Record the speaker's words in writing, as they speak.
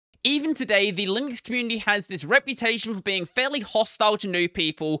Even today, the Linux community has this reputation for being fairly hostile to new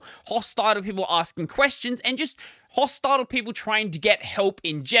people, hostile to people asking questions, and just hostile to people trying to get help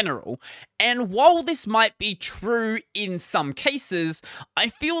in general. And while this might be true in some cases, I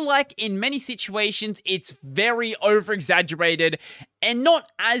feel like in many situations it's very over-exaggerated and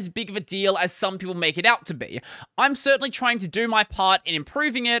not as big of a deal as some people make it out to be. I'm certainly trying to do my part in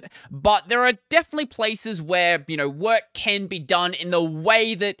improving it, but there are definitely places where, work can be done in the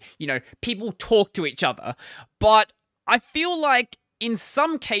way that, people talk to each other. But I feel like in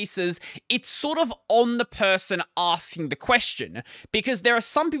some cases, it's sort of on the person asking the question, because there are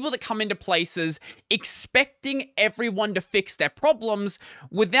some people that come into places expecting everyone to fix their problems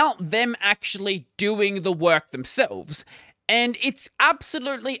without them actually doing the work themselves. And it's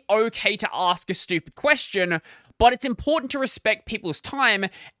absolutely okay to ask a stupid question, but it's important to respect people's time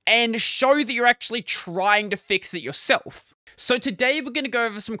and show that you're actually trying to fix it yourself. So today we're going to go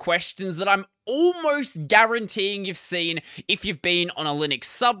over some questions that I'm almost guaranteeing you've seen if you've been on a Linux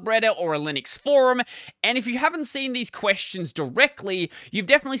subreddit or a Linux forum, and if you haven't seen these questions directly, you've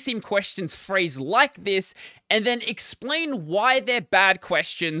definitely seen questions phrased like this, and then explain why they're bad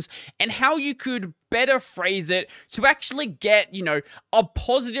questions and how you could better phrase it to actually get, a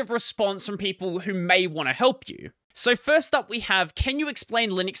positive response from people who may want to help you. So first up we have, can you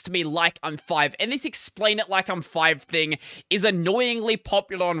explain Linux to me like I'm 5? And this explain it like I'm 5 thing is annoyingly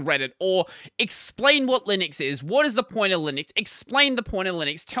popular on Reddit. Or explain what Linux is. What is the point of Linux? Explain the point of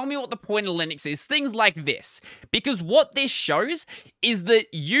Linux. Tell me what the point of Linux is. Things like this. Because what this shows is that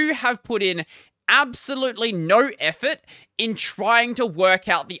you have put in absolutely no effort in trying to work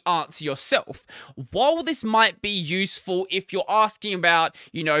out the answer yourself. While this might be useful if you're asking about,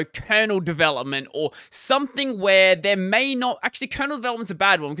 kernel development or something where there may not... Actually, kernel development's a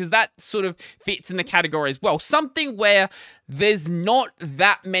bad one because that sort of fits in the category as well. Something where there's not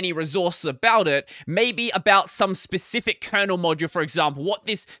that many resources about it, maybe about some specific kernel module, for example, what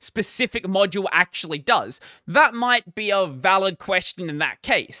this specific module actually does. That might be a valid question in that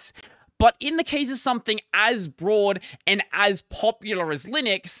case. But in the case of something as broad and as popular as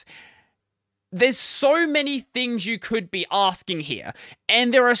Linux, there's so many things you could be asking here,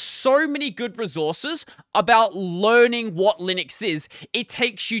 and there are so many good resources about learning what Linux is. It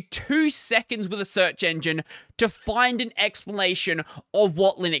takes you 2 seconds with a search engine to find an explanation of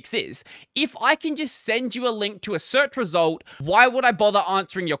what Linux is. If I can just send you a link to a search result, why would I bother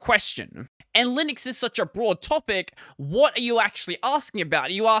answering your question? And Linux is such a broad topic, what are you actually asking about?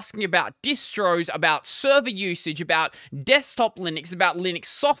 Are you asking about distros, about server usage, about desktop Linux, about Linux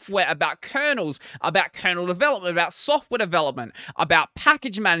software, about kernels, about kernel development, about software development, about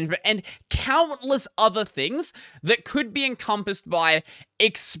package management, and countless other things that could be encompassed by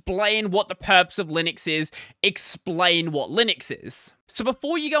explain what the purpose of Linux is, explain what Linux is. So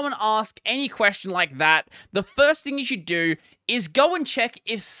before you go and ask any question like that, the first thing you should do is go and check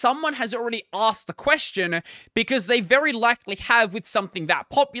if someone has already asked the question, because they very likely have with something that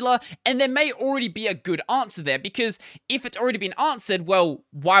popular, and there may already be a good answer there, because if it's already been answered, well,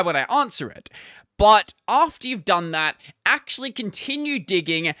 why would I answer it? But after you've done that, actually continue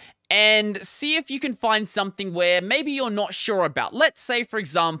digging and see if you can find something where maybe you're not sure about. Let's say, for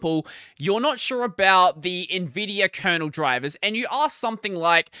example, you're not sure about the NVIDIA kernel drivers, and you ask something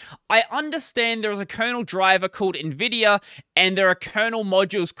like, I understand there's a kernel driver called NVIDIA, and there are kernel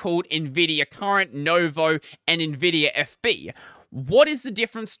modules called NVIDIA Current, Novo, and NVIDIA FB. What is the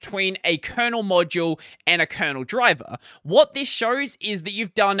difference between a kernel module and a kernel driver? What this shows is that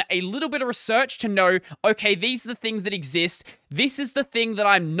you've done a little bit of research to know, okay, these are the things that exist. This is the thing that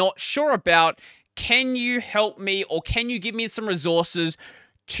I'm not sure about. Can you help me, or can you give me some resources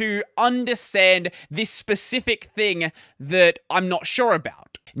to understand this specific thing that I'm not sure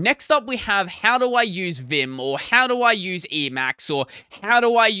about? Next up, we have, how do I use Vim, or how do I use Emacs, or how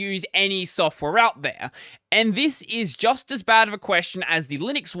do I use any software out there? And this is just as bad of a question as the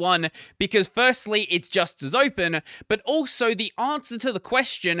Linux one, because firstly, it's just as open, but also the answer to the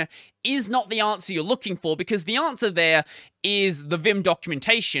question is not the answer you're looking for, because the answer there is the Vim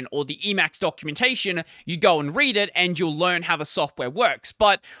documentation or the Emacs documentation. You go and read it and you'll learn how the software works.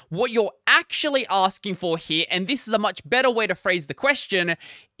 But what you're actually asking for here, and this is a much better way to phrase the question,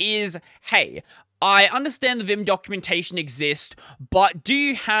 is, hey, I understand the Vim documentation exists, but do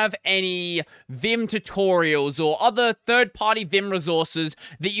you have any Vim tutorials or other third-party Vim resources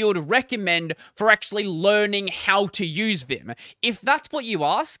that you would recommend for actually learning how to use Vim? If that's what you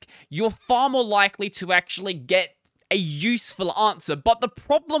ask, you're far more likely to actually get a useful answer. But the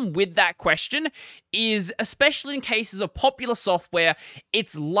problem with that question is, especially in cases of popular software,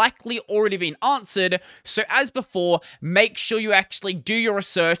 it's likely already been answered. So as before, make sure you actually do your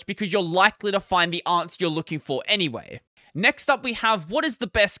research because you're likely to find the answer you're looking for anyway. Next up, we have what is the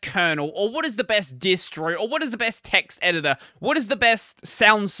best kernel, or what is the best distro, or what is the best text editor, what is the best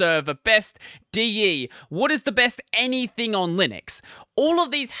sound server, best DE, what is the best anything on Linux. All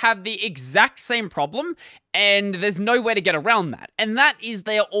of these have the exact same problem, and there's no way to get around that. And that is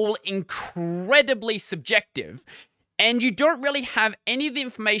they are all incredibly subjective. And you don't really have any of the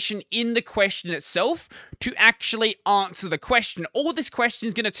information in the question itself to actually answer the question. All this question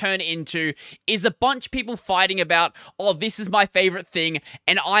is going to turn into is a bunch of people fighting about, oh, this is my favorite thing,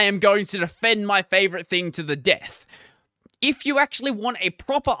 and I am going to defend my favorite thing to the death. If you actually want a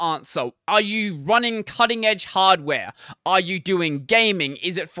proper answer, are you running cutting-edge hardware? Are you doing gaming?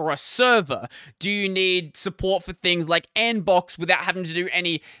 Is it for a server? Do you need support for things like Nbox without having to do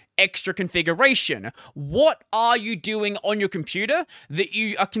any extra configuration? What are you doing on your computer that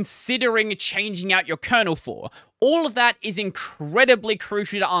you are considering changing out your kernel for? All of that is incredibly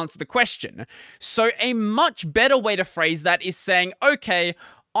crucial to answer the question. So a much better way to phrase that is saying, okay,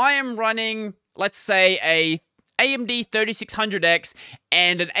 I am running, let's say, a AMD 3600X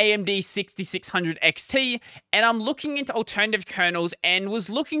and an AMD 6600 XT, and I'm looking into alternative kernels and was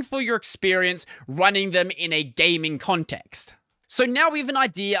looking for your experience running them in a gaming context. So now we have an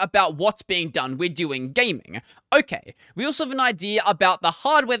idea about what's being done. We're doing gaming. Okay, we also have an idea about the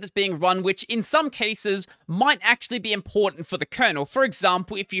hardware that's being run, which in some cases might actually be important for the kernel. For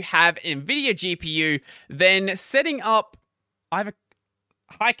example, if you have an NVIDIA GPU, then setting up... I have a...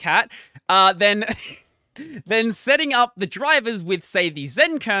 Hi, cat. Then setting up the drivers with, say, the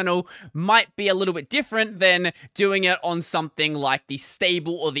Zen kernel might be a little bit different than doing it on something like the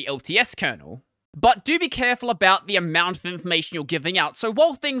stable or the LTS kernel. But do be careful about the amount of information you're giving out. So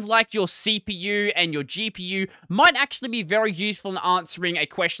while things like your CPU and your GPU might actually be very useful in answering a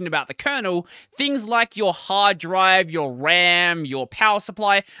question about the kernel, things like your hard drive, your RAM, your power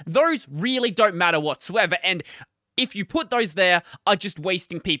supply, those really don't matter whatsoever. And if you put those there, are just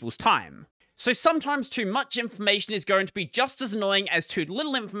wasting people's time. So sometimes too much information is going to be just as annoying as too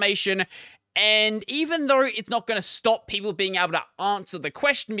little information. And even though it's not going to stop people being able to answer the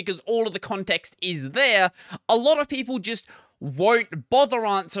question because all of the context is there, a lot of people just won't bother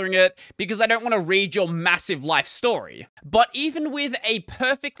answering it because they don't want to read your massive life story. But even with a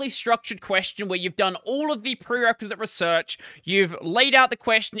perfectly structured question where you've done all of the prerequisite research, you've laid out the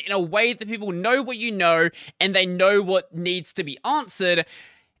question in a way that people know what you know and they know what needs to be answered,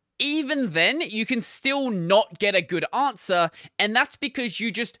 even then, you can still not get a good answer, and that's because you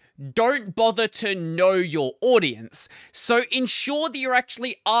just don't bother to know your audience. So ensure that you're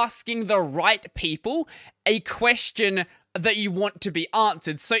actually asking the right people a question that you want to be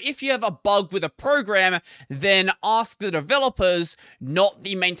answered. So if you have a bug with a program, then ask the developers, not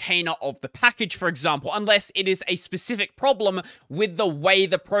the maintainer of the package, for example, unless it is a specific problem with the way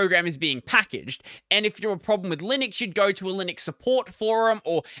the program is being packaged. And if you're a problem with Linux, you'd go to a Linux support forum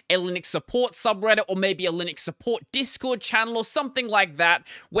or a Linux support subreddit or maybe a Linux support Discord channel or something like that,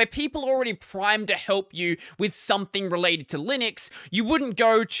 where people are already primed to help you with something related to Linux. You wouldn't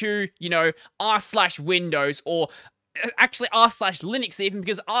go to, r/Windows or actually r/Linux even,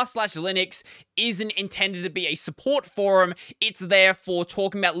 because r/Linux isn't intended to be a support forum. It's there for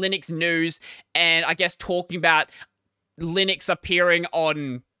talking about Linux news and I guess talking about Linux appearing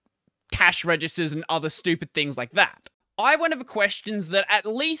on cash registers and other stupid things like that. I want to have questions that at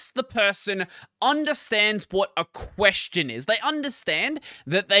least the person understands what a question is. They understand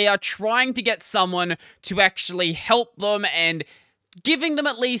that they are trying to get someone to actually help them and giving them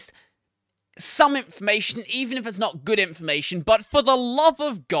at least some information, even if it's not good information. But for the love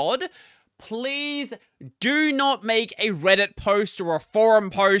of God, please do not make a Reddit post or a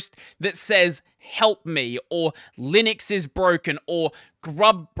forum post that says, help me, or Linux is broken, or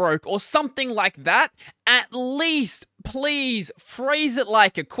Grub broke, or something like that. At least, please, phrase it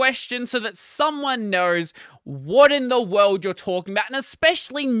like a question so that someone knows what in the world you're talking about. And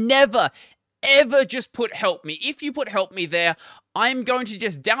especially never, ever just put help me. If you put help me there, I'm going to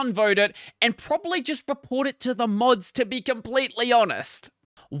just downvote it and probably just report it to the mods, to be completely honest.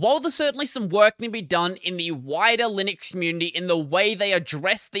 While there's certainly some work to be done in the wider Linux community in the way they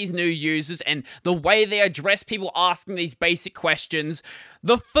address these new users and the way they address people asking these basic questions,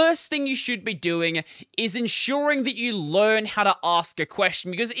 The first thing you should be doing is ensuring that you learn how to ask a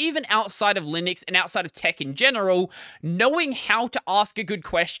question, because even outside of Linux and outside of tech in general, knowing how to ask a good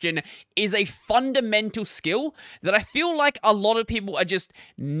question is a fundamental skill that I feel like a lot of people are just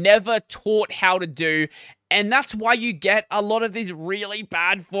never taught how to do. And that's why you get a lot of these really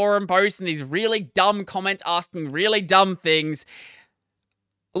bad forum posts and these really dumb comments asking really dumb things.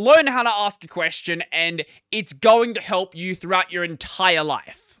 Learn how to ask a question, and it's going to help you throughout your entire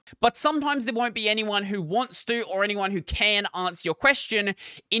life. But sometimes there won't be anyone who wants to or anyone who can answer your question,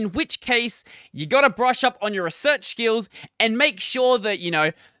 in which case you gotta brush up on your research skills and make sure that, you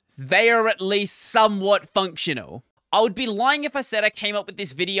know, they are at least somewhat functional. I would be lying if I said I came up with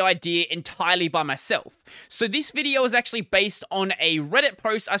this video idea entirely by myself. So this video is actually based on a Reddit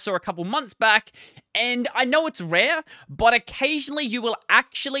post I saw a couple months back, and I know it's rare, but occasionally you will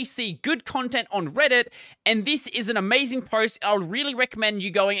actually see good content on Reddit, and this is an amazing post. I would really recommend you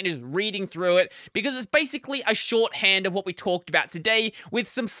going and just reading through it, because it's basically a shorthand of what we talked about today, with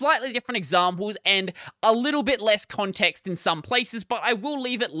some slightly different examples and a little bit less context in some places, but I will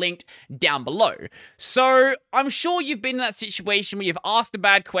leave it linked down below. So I'm sure you've been in that situation where you've asked a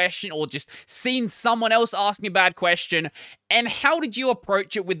bad question or just seen someone else asking a bad question, and how did you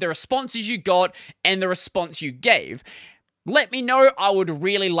approach it with the responses you got and the response you gave? Let me know, I would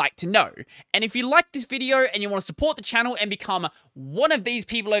really like to know. And if you like this video and you want to support the channel and become one of these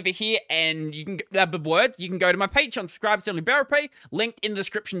people over here, and you can you can go to my Patreon, subscribe to Pay, linked in the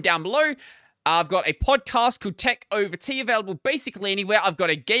description down below. I've got a podcast called Tech Over Tea available basically anywhere. I've got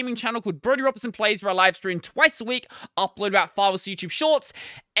a gaming channel called Brodie Robertson Plays, where I live stream twice a week, upload about 5 or 6 YouTube shorts,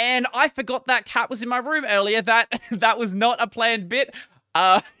 and I forgot that cat was in my room earlier. That was not a planned bit.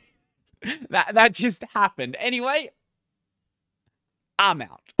 That just happened. Anyway, I'm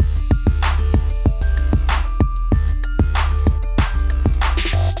out.